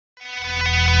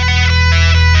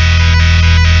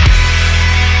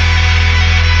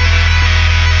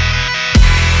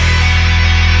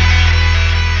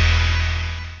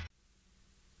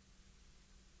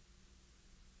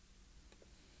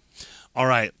All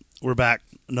right, we're back.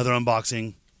 Another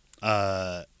unboxing.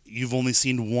 You've only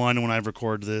seen one when I've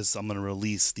recorded this. I'm going to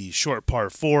release the short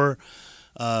part 4.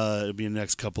 It'll be in the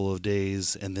next couple of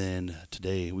days. And then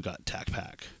today we got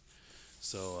TacPack.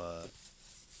 So,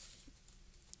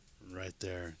 right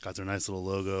there. Got their nice little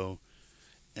logo.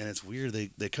 And it's weird.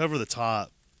 They cover the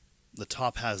top. The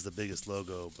top has the biggest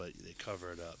logo, but they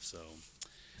cover it up. So,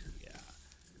 yeah.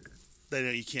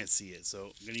 You can't see it.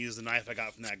 So, I'm going to use the knife I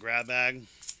got from that grab bag.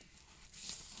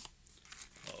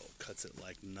 Oh, cuts it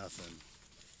like nothing.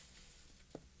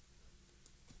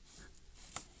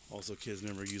 Also, kids,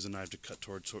 never use a knife to cut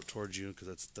towards you,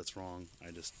 because that's wrong. I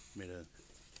just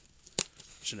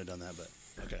shouldn't have done that, but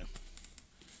okay.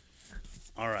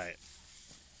 All right.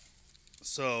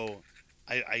 So,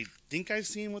 I think I've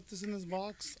seen what this in this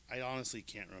box. I honestly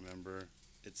can't remember.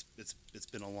 It's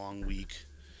been a long week.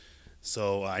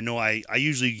 So I know I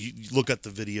usually look at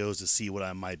the videos to see what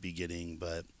I might be getting,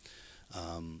 but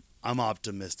I'm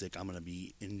optimistic I'm going to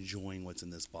be enjoying what's in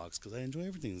this box, because I enjoy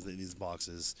everything in these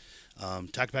boxes.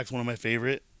 TacPack's one of my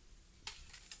favorite.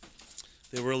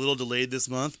 They were a little delayed this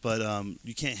month, but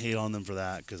you can't hate on them for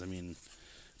that, because, I mean,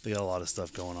 they got a lot of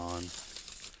stuff going on.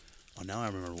 Oh, now I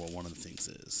remember what one of the things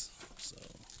is. So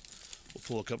we'll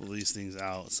pull a couple of these things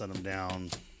out, set them down.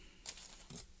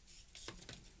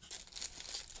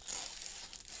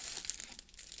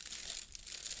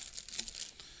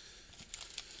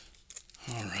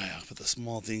 Alright, I'll put the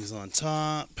small things on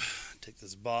top. Take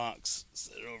this box,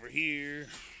 set it over here.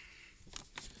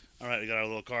 Alright, we got our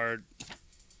little card.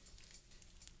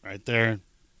 Right there.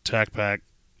 TacPack.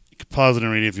 You can pause it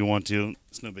and read it if you want to.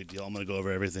 It's no big deal. I'm going to go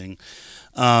over everything.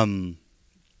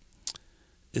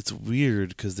 It's weird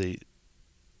because they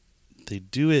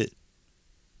do it,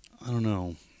 I don't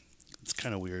know. It's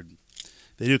kind of weird.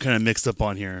 They do kind of mixed up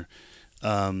on here.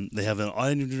 They have I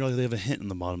didn't even realize they have a hint in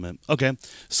the bottom of it. Okay,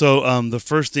 so the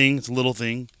first thing, it's a little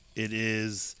thing. It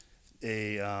is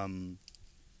a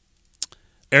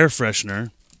air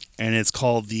freshener, and it's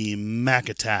called the Mac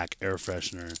Attack air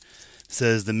freshener. It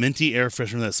says the minty air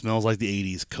freshener that smells like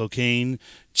the 80s, cocaine,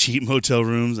 cheap motel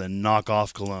rooms, and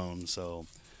knockoff cologne. So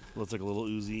it looks like a little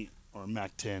Uzi or a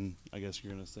Mac 10, I guess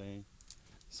you're gonna say.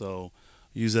 So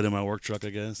use that in my work truck, I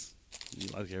guess.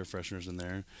 I like air fresheners in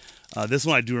there. This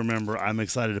one I do remember. I'm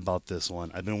excited about this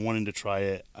one. I've been wanting to try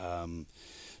it.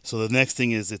 So the next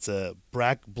thing is it's a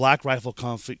Black Rifle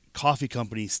Coffee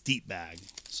Company steep bag.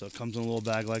 So it comes in a little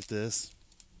bag like this.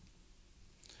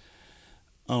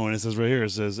 Oh, and it says right here, it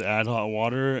says add hot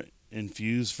water,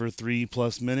 infuse for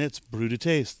 3+ minutes, brew to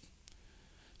taste.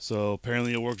 So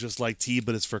apparently it works just like tea,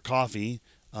 but it's for coffee.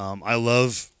 I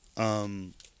love,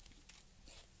 I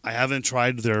haven't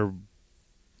tried their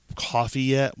coffee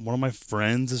yet. One of my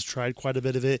friends has tried quite a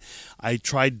bit of it. I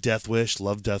tried Death Wish,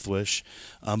 love Death Wish,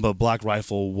 but Black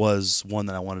Rifle was one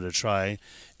that I wanted to try.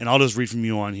 And I'll just read from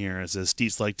you on here. It says,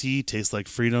 steeps like tea, tastes like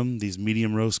freedom. These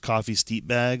medium roast coffee steep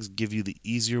bags give you the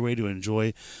easier way to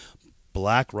enjoy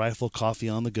Black Rifle coffee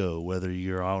on the go, whether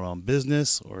you're out on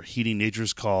business or heeding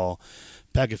nature's call.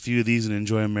 Pack a few of these and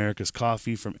enjoy America's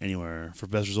coffee from anywhere. For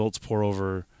best results, pour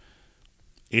over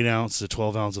 8 ounce to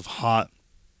 12 ounce of hot,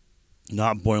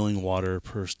 not boiling water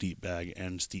per steep bag,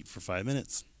 and steep for 5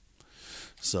 minutes.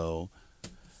 So,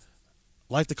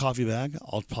 like the coffee bag,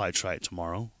 I'll probably try it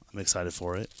tomorrow. I'm excited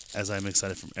for it, as I'm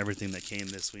excited from everything that came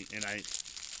this week. And I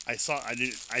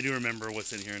do remember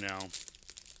what's in here now.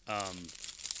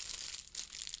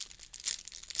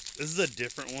 This is a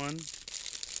different one.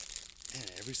 Man,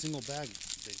 every single bag,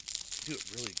 they do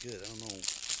it really good. I don't know.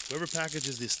 Whoever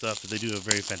packages this stuff, they do a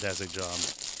very fantastic job.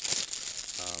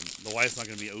 The wife's not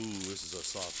going to be, ooh, this is a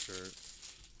soft shirt.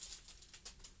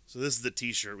 So this is the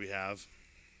t-shirt we have.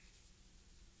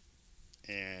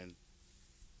 And it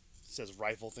says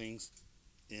Rifle Things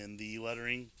in the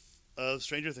lettering of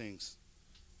Stranger Things.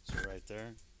 So right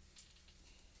there.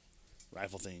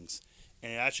 Rifle Things.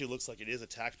 And it actually looks like it is a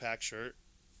TacPack shirt.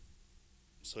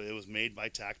 So it was made by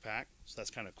TacPack. So that's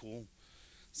kind of cool.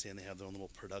 Seeing they have their own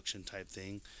little production type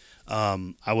thing.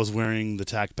 I was wearing the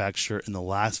TacPack shirt in the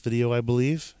last video, I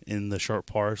believe, in the short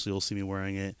part, so you'll see me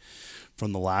wearing it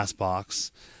from the last box.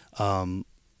 The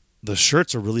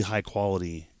shirts are really high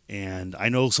quality, and I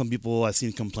know some people I've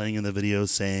seen complaining in the videos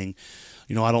saying,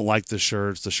 you know, I don't like the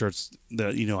shirts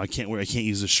that, you know, I can't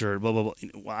use the shirt, blah, blah, blah.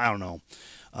 Well, I don't know.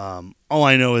 All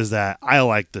I know is that I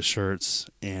like the shirts,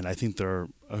 and I think they're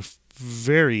a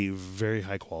very, very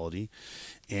high quality.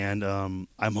 And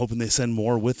I'm hoping they send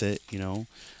more with it, you know.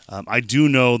 I do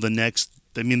know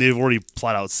they've already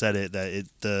flat out said it, that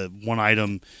the one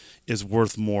item is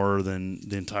worth more than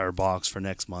the entire box for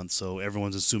next month. So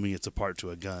everyone's assuming it's a part to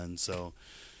a gun. So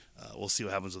we'll see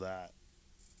what happens with that.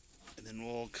 And then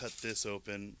we'll cut this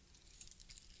open.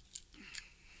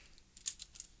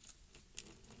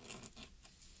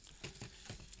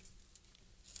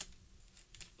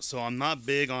 So I'm not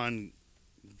big on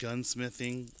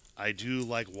gunsmithing. I do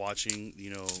like watching,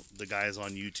 the guys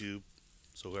on YouTube.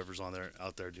 So whoever's on there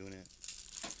out there doing it,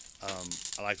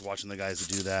 I like watching the guys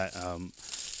that do that.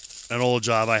 An old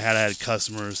job I had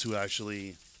customers who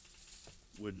actually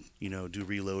would, do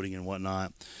reloading and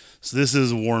whatnot. So this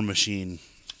is a War Machine.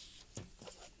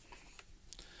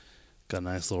 Got a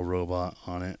nice little robot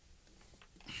on it.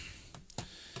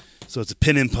 So it's a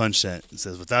pin and punch set. It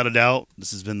says, without a doubt,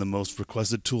 this has been the most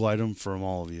requested tool item from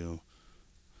all of you.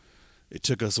 It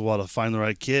took us a while to find the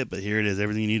right kit, but here it is.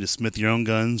 Everything you need to smith your own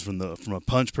guns from a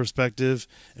punch perspective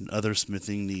and other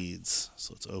smithing needs.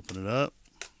 So let's open it up.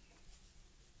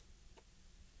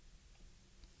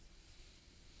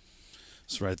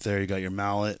 So right there, you got your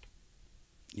mallet.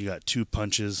 You got 2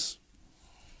 punches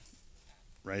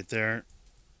right there.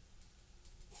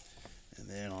 And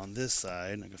then on this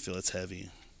side, I can feel it's heavy.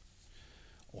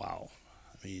 Wow.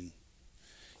 I mean,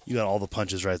 you got all the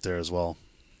punches right there as well.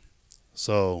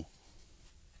 So,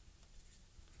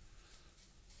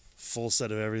 full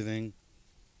set of everything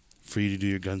for you to do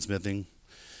your gunsmithing.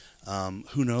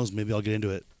 Who knows? Maybe I'll get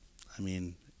into it. I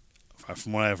mean,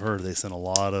 from what I've heard, they sent a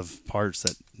lot of parts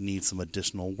that need some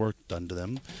additional work done to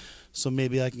them. So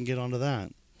maybe I can get onto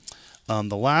that.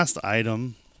 The last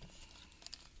item.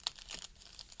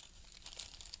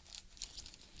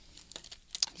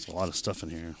 There's a lot of stuff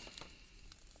in here.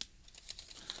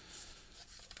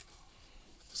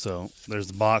 So there's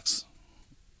the box.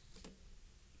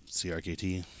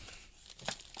 CRKT.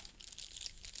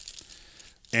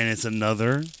 And it's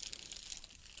another.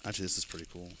 Actually, this is pretty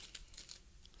cool.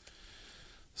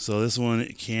 So this one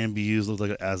can be used, looks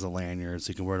like as a lanyard, so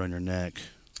you can wear it on your neck.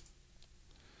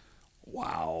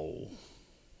 Wow.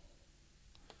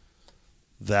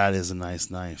 That is a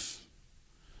nice knife.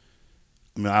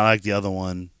 I mean, I like the other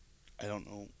one. I don't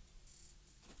know.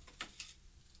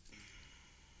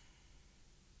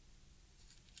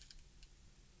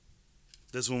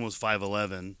 This one was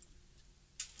 511.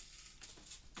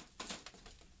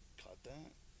 Caught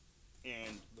that.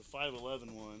 And the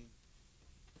 511 one.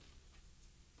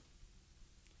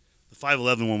 The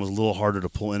 511 one was a little harder to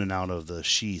pull in and out of the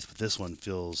sheath, but this one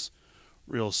feels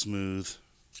real smooth.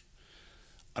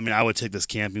 I mean, I would take this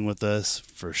camping with us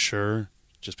for sure,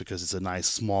 just because it's a nice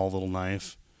small little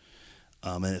knife,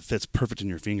 and it fits perfect in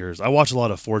your fingers. I watch a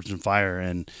lot of Forged in Fire,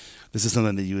 and this is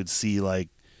something that you would see, like,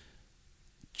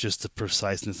 just the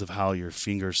preciseness of how your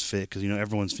fingers fit, because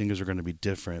everyone's fingers are going to be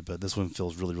different, but this one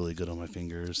feels really, really good on my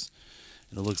fingers.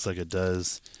 And it looks like it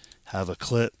does have a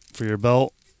clip for your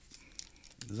belt.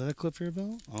 Is that a clip for your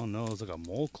belt? Oh no, it's like a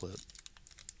mole clip.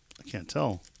 I can't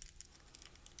tell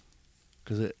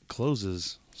because it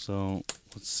closes. So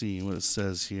let's see what it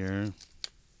says here.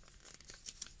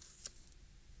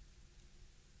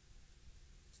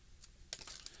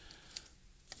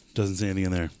 Doesn't say anything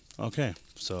in there. Okay,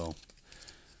 so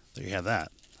there you have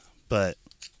that. But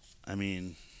I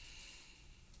mean,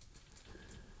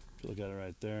 if you look at it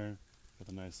right there, got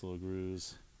the nice little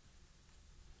grooves.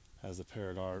 Has a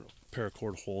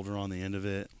paracord holder on the end of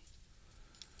it.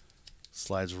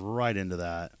 Slides right into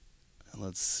that. And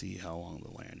let's see how long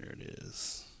the lanyard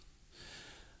is.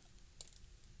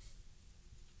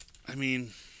 I mean,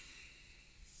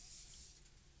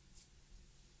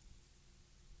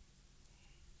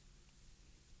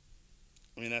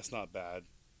 that's not bad.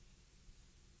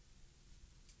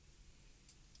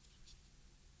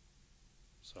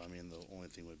 So, I mean, the only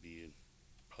thing would be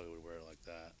probably would wear it like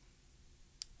that.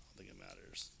 I don't think it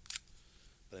matters.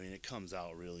 But, I mean, it comes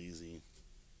out real easy.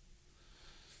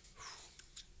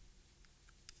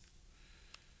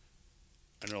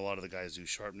 I know a lot of the guys do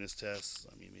sharpness tests.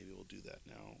 I mean, maybe we'll do that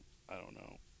now. I don't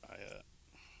know.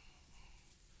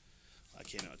 I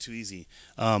came out too easy.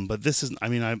 But this is, I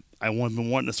mean, I've been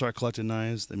wanting to start collecting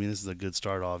knives. I mean, this is a good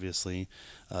start, obviously.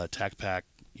 TacPack,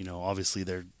 obviously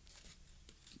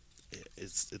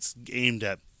it's aimed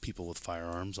at people with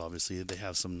firearms. Obviously, they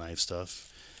have some knife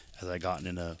stuff. As I gotten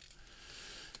in a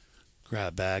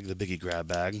grab bag, the Biggie grab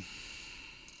bag.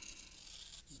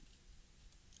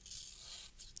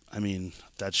 I mean,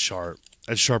 that's sharp.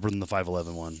 That's sharper than the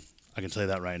 511 one. I can tell you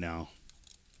that right now.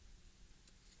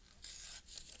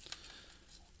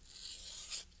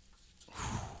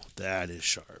 That is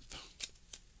sharp.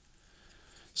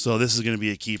 So this is going to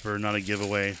be a keeper, not a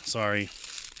giveaway. Sorry.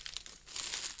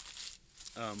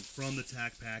 From the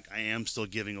TacPack, I am still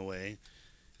giving away.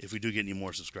 If we do get any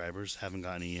more subscribers, haven't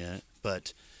got any yet.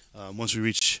 But once we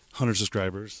reach 100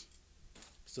 subscribers,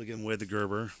 still giving away the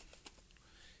Gerber.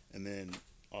 And then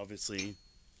Obviously,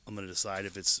 I'm going to decide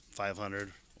if it's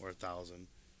 500 or 1,000. I'm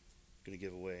going to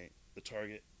give away the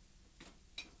target.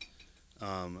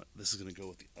 This is going to go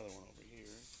with the other one over here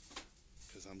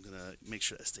because I'm going to make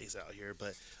sure that stays out here.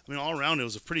 But, I mean, all around, it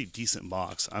was a pretty decent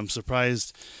box. I'm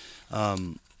surprised.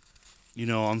 I'm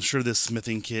sure this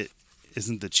smithing kit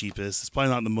isn't the cheapest. It's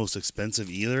probably not the most expensive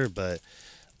either, but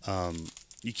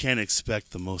you can't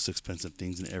expect the most expensive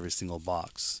things in every single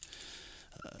box.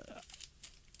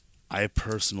 I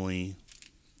personally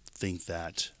think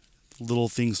that little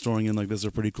things storing in like this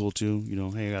are pretty cool too.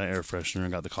 Hey, I got an air freshener, I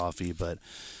got the coffee, but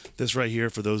this right here,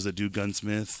 for those that do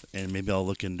gunsmith, and maybe I'll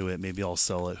look into it, maybe I'll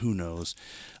sell it, who knows.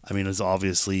 I mean, it's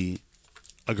obviously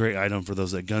a great item for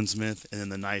those that gunsmith, and then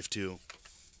the knife too.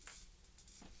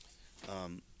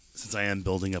 Since I am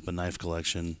building up a knife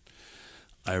collection,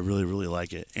 I really, really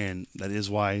like it, and that is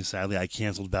why, sadly, I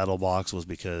canceled Battle Box, was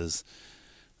because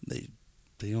they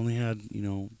only had,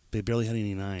 they barely had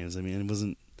any knives. I mean, it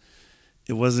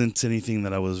wasn't anything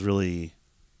that I was really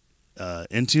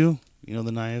into.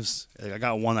 The knives. I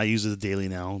got one I use it daily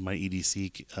now, my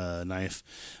EDC knife,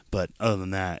 but other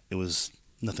than that, it was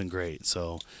nothing great.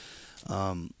 So,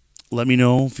 let me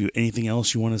know if anything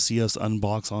else you want to see us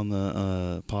unbox on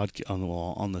the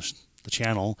on the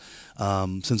channel.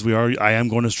 Since I am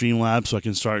going to Streamlabs, so I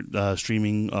can start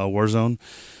streaming Warzone,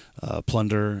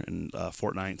 Plunder, and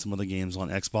Fortnite, some other games on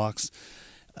Xbox.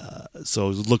 So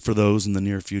look for those in the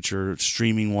near future,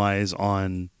 streaming wise,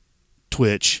 on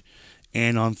Twitch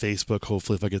and on Facebook.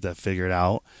 Hopefully, if I get that figured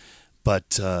out.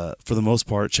 But for the most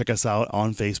part, check us out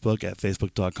on Facebook at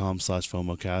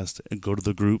facebook.com/FOMOcast, and go to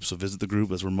the group. So visit the group.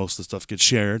 That's where most of the stuff gets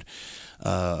shared.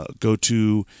 Go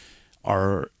to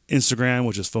our Instagram,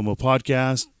 which is FOMO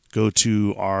Podcast. Go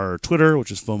to our Twitter,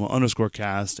 which is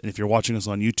FOMO_cast. And if you're watching us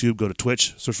on YouTube, go to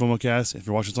Twitch, search FOMOcast. If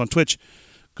you're watching us on Twitch,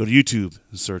 go to YouTube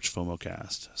and search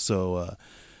FOMOcast. So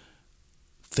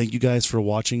thank you guys for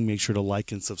watching. Make sure to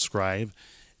like and subscribe.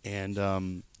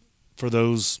 And for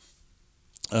those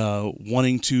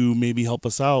wanting to maybe help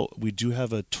us out, we do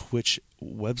have a Twitch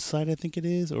website, I think it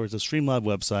is, or it's a Streamlab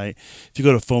website. If you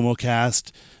go to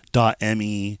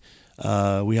FOMOcast.me,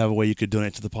 we have a way you could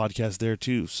donate to the podcast there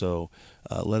too. So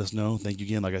let us know. Thank you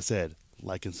again. Like I said,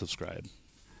 like and subscribe.